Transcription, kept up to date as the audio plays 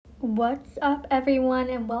What's up, everyone,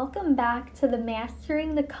 and welcome back to the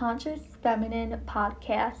Mastering the Conscious Feminine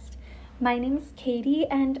podcast. My name is Katie,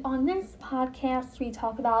 and on this podcast, we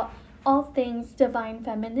talk about all things divine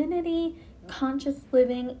femininity, conscious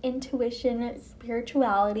living, intuition,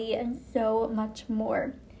 spirituality, and so much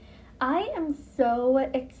more. I am so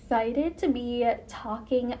excited to be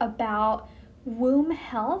talking about womb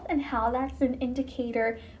health and how that's an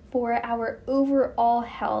indicator for our overall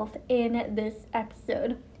health in this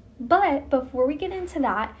episode. But before we get into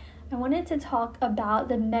that, I wanted to talk about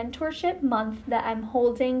the mentorship month that I'm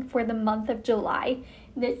holding for the month of July.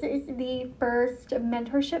 This is the first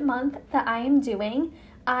mentorship month that I am doing.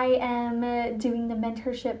 I am doing the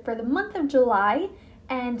mentorship for the month of July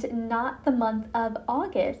and not the month of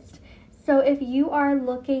August. So if you are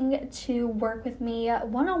looking to work with me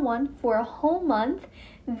one-on-one for a whole month,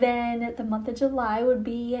 then the month of July would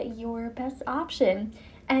be your best option.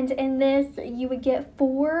 And in this, you would get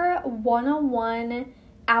 4 one-on-one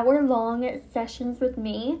hour-long sessions with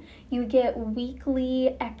me. You get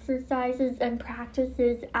weekly exercises and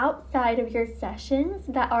practices outside of your sessions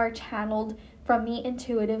that are channeled from me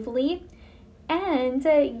intuitively. And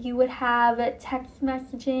you would have text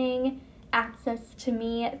messaging, access to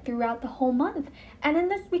me throughout the whole month. And in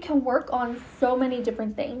this, we can work on so many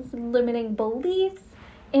different things: limiting beliefs,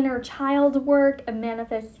 inner child work, a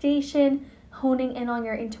manifestation, honing in on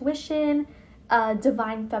your intuition,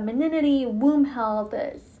 divine femininity, womb health,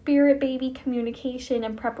 spirit baby communication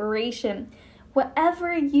and preparation.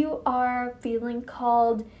 Whatever you are feeling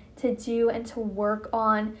called to do and to work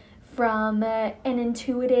on from an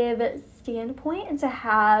intuitive standpoint, and to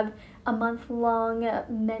have a month-long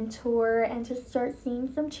mentor and to start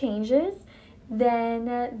seeing some changes, then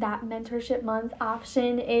that mentorship month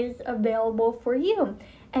option is available for you.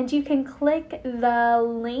 And you can click the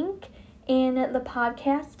link in the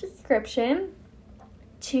podcast description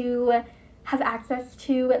to have access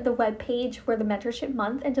to the webpage for the mentorship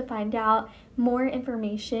month and to find out more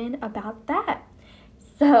information about that.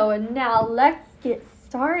 So now let's get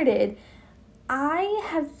started. I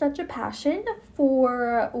have such a passion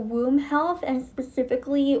for womb health and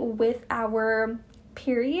specifically with our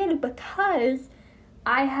period because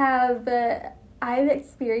I've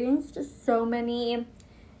experienced so many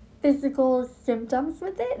physical symptoms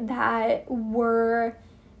with it that were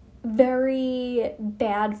very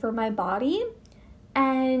bad for my body,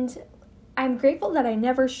 and I'm grateful that I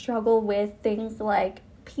never struggle with things like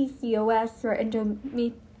PCOS or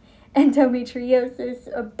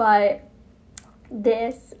endometriosis, but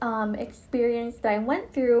this experience that I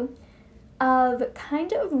went through of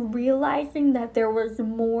kind of realizing that there was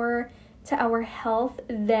more to our health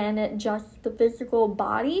than just the physical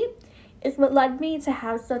body is what led me to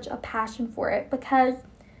have such a passion for it, because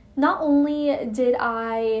not only did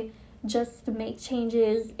I just make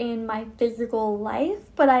changes in my physical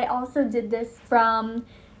life, but I also did this from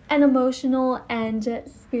an emotional and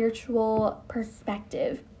spiritual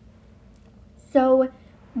perspective. So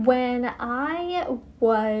when I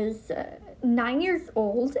was 9 years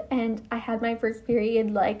old and I had my first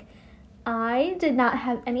period, I did not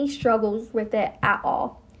have any struggles with it at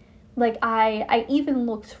all. I even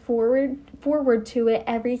looked forward to it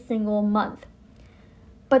every single month.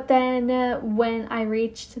 But then when I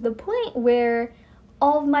reached the point where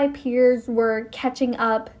all of my peers were catching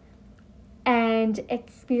up and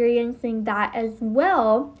experiencing that as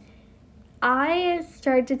well, I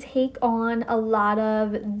started to take on a lot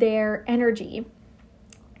of their energy.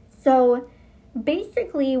 So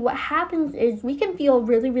basically what happens is we can feel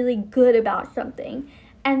really, really good about something.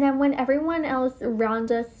 And then when everyone else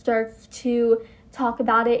around us starts to talk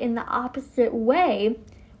about it in the opposite way,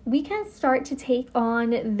 we can start to take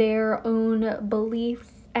on their own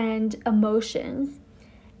beliefs and emotions.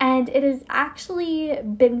 And it has actually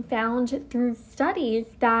been found through studies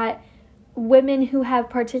that women who have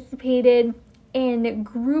participated in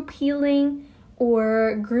group healing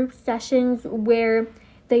or group sessions where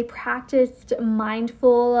they practiced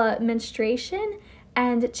mindful menstruation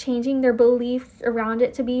and changing their beliefs around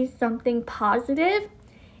it to be something positive,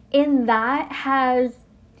 in that has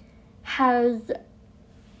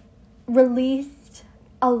released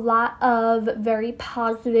a lot of very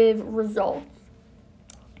positive results.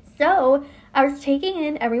 So I was taking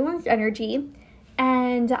in everyone's energy,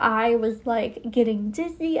 and I was getting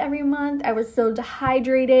dizzy every month. I was so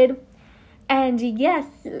dehydrated. And yes,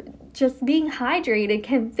 just being hydrated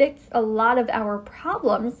can fix a lot of our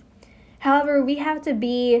problems. However, we have to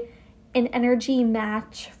be an energy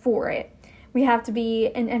match for it. We have to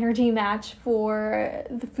be an energy match for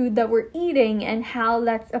the food that we're eating and how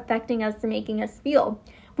that's affecting us and making us feel.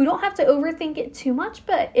 We don't have to overthink it too much,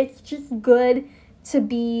 but it's just good to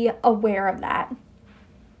be aware of that.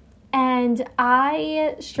 And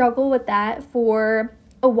I struggled with that for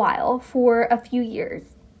a while, for a few years.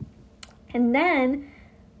 And then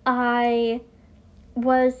I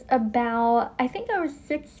was I think I was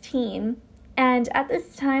 16. And at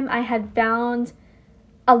this time I had found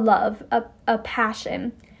a love, a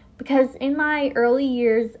passion. Because in my early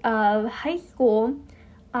years of high school,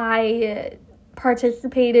 I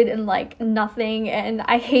participated in like nothing and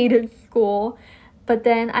I hated school. But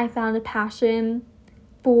then I found a passion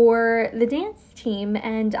for the dance team,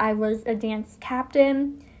 and I was a dance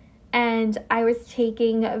captain, and I was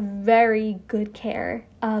taking very good care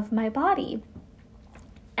of my body.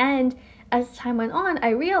 And as time went on, I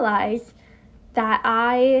realized that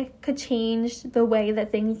I could change the way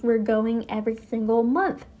that things were going every single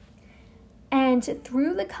month. And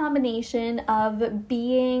through the combination of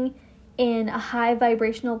being in a high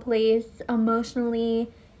vibrational place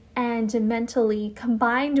emotionally and mentally,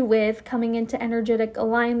 combined with coming into energetic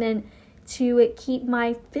alignment to keep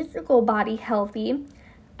my physical body healthy,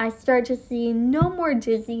 I started to see no more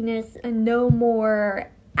dizziness and no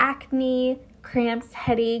more acne, cramps,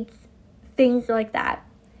 headaches, things like that.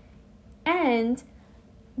 And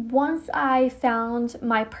once I found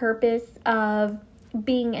my purpose of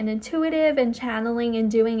being an intuitive and channeling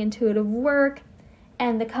and doing intuitive work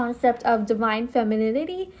and the concept of divine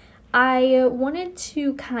femininity, I wanted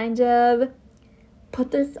to kind of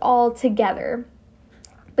put this all together,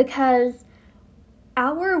 because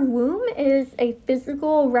our womb is a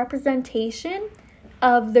physical representation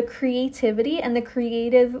of the creativity and the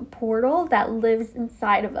creative portal that lives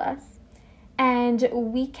inside of us. And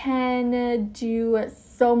we can do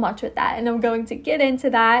so much with that. And I'm going to get into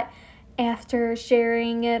that after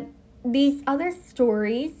sharing these other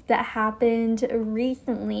stories that happened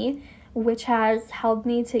recently, which has helped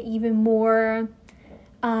me to even more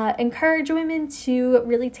encourage women to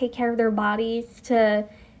really take care of their bodies, to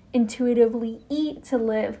intuitively eat, to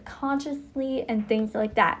live consciously, and things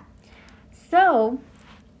like that. So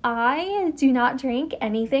I do not drink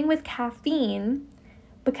anything with caffeine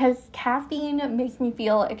because caffeine makes me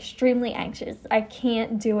feel extremely anxious. I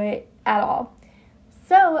can't do it at all.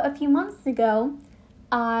 So a few months ago,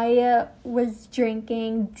 I was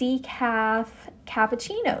drinking decaf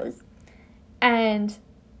cappuccinos, and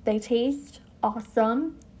they taste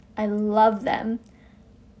awesome. I love them.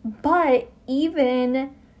 But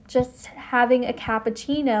even just having a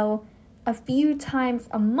cappuccino a few times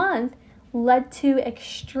a month led to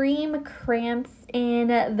extreme cramps in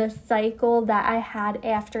the cycle that I had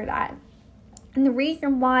after that. And the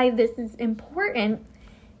reason why this is important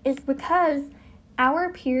is because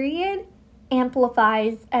our period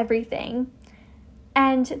amplifies everything.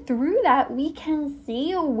 And through that, we can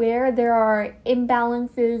see where there are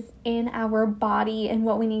imbalances in our body and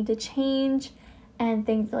what we need to change and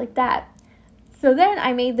things like that. So then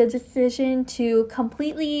I made the decision to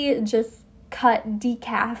completely just cut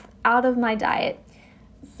decaf out of my diet.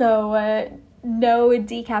 So no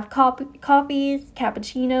decaf coffees,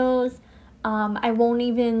 cappuccinos. I won't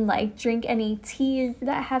even drink any teas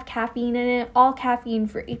that have caffeine in it, all caffeine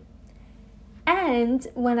free. And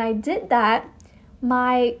when I did that,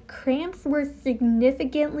 my cramps were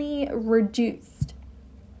significantly reduced.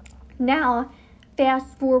 Now,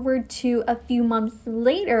 fast forward to a few months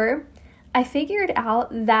later, I figured out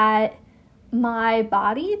that my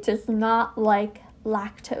body does not like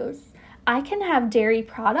lactose. I can have dairy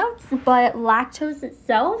products, but lactose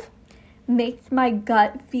itself makes my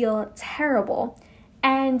gut feel terrible.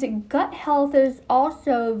 And gut health is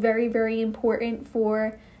also very, very important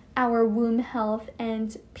for our womb health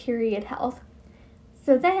and period health.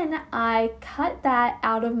 So then I cut that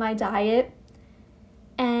out of my diet,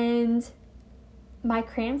 and my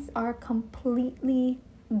cramps are completely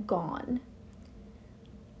gone.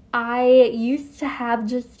 I used to have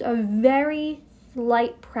just a very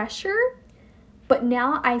slight pressure, but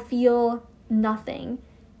now I feel nothing,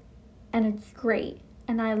 and it's great,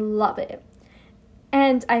 and I love it.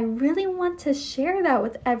 And I really want to share that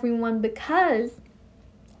with everyone, because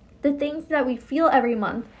the things that we feel every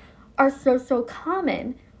month are so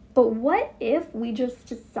common. But what if we just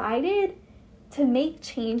decided to make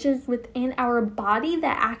changes within our body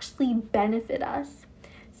that actually benefit us?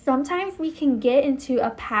 Sometimes we can get into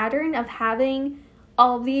a pattern of having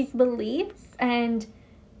all these beliefs and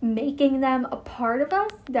making them a part of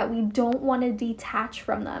us that we don't want to detach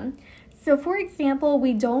from them. So for example,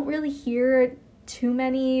 we don't really hear too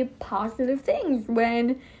many positive things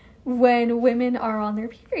when women are on their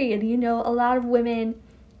period. You know, a lot of women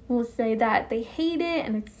will say that they hate it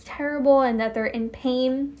and it's terrible and that they're in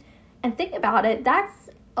pain. And think about it, that's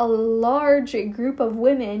a large group of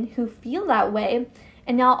women who feel that way.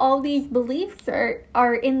 And now all these beliefs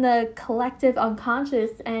are in the collective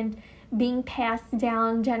unconscious and being passed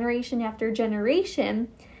down generation after generation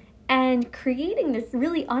and creating this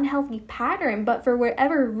really unhealthy pattern. But for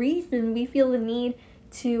whatever reason, we feel the need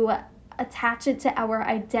to attach it to our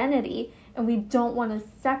identity and we don't want to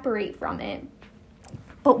separate from it.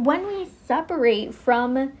 But when we separate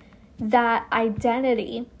from that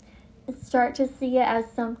identity, start to see it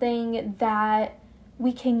as something that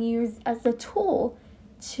we can use as a tool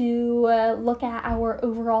to look at our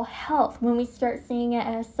overall health, when we start seeing it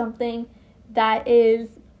as something that is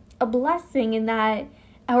a blessing and that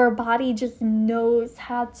our body just knows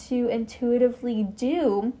how to intuitively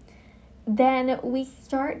do, then we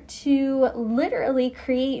start to literally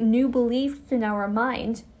create new beliefs in our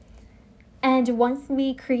mind. And once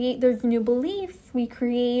we create those new beliefs, we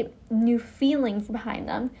create new feelings behind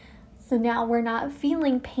them. So now we're not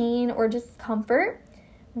feeling pain or discomfort.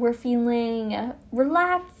 We're feeling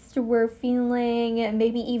relaxed. We're feeling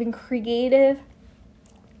maybe even creative.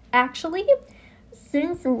 Actually,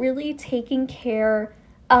 since really taking care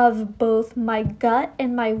of both my gut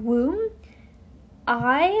and my womb,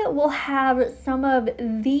 I will have some of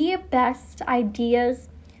the best ideas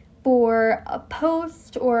for a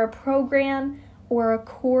post or a program or a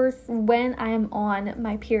course when I am on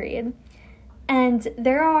my period. And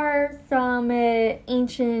there are some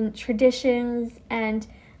ancient traditions and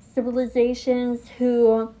civilizations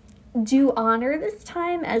who do honor this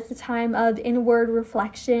time as a time of inward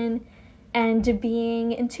reflection and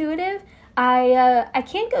being intuitive. I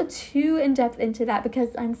can't go too in depth into that because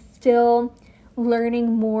I'm still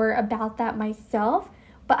learning more about that myself,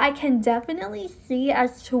 but I can definitely see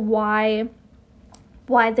as to why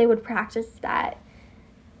they would practice that.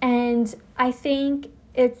 And I think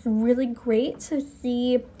it's really great to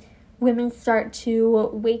see women start to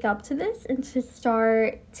wake up to this and to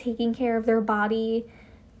start taking care of their body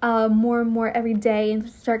more and more every day, and to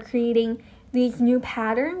start creating these new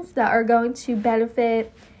patterns that are going to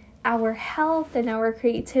benefit our health and our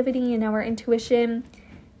creativity and our intuition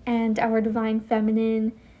and our divine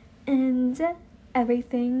feminine and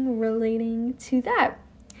everything relating to that.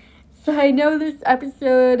 So I know this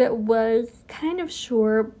episode was kind of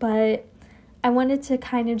short, but I wanted to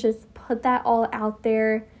kind of just put that all out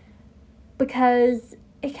there because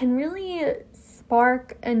it can really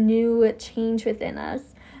spark a new change within us.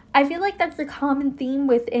 I feel like that's a common theme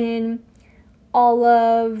within all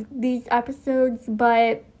of these episodes,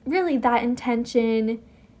 but really that intention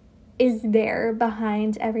is there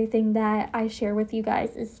behind everything that I share with you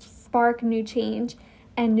guys, is to spark new change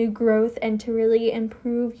and new growth and to really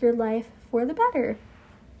improve your life for the better.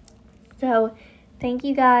 So thank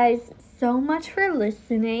you guys so much for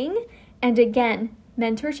listening. And again,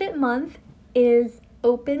 Mentorship Month is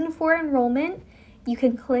open for enrollment. You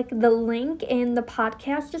can click the link in the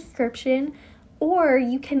podcast description, or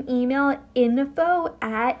you can email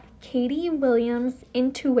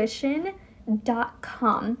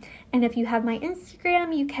info@katiewilliamsintuition.com. And if you have my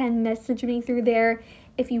Instagram, you can message me through there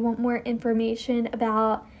if you want more information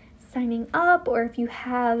about signing up or if you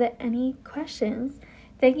have any questions.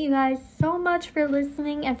 Thank you guys so much for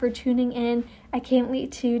listening and for tuning in. I can't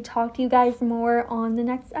wait to talk to you guys more on the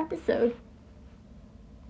next episode.